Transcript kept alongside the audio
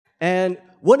And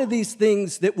one of these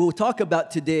things that we'll talk about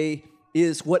today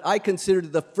is what I consider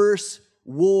the first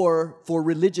war for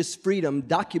religious freedom,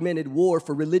 documented war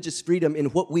for religious freedom in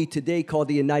what we today call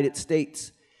the United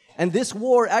States. And this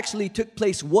war actually took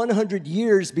place 100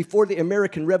 years before the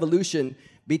American Revolution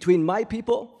between my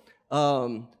people,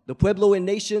 the Puebloan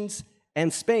nations,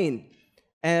 and Spain.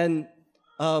 And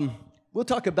we'll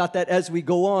talk about that as we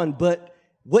go on, but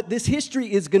what this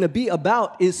history is going to be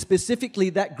about is specifically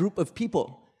that group of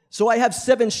people. So I have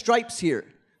 7 stripes here.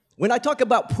 When I talk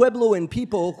about Puebloan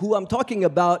people, who I'm talking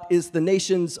about is the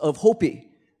nations of Hopi,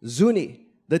 Zuni,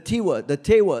 the Tiwa, the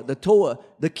Tewa, the Toa,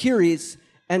 the Kiris,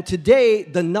 and today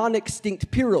the non-extinct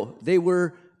Piro. They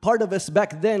were part of us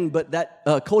back then, but that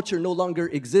culture no longer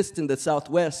exists in the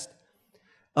Southwest.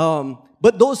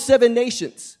 But those 7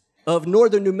 nations of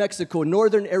northern New Mexico,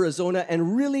 northern Arizona,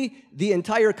 and really the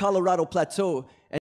entire Colorado Plateau,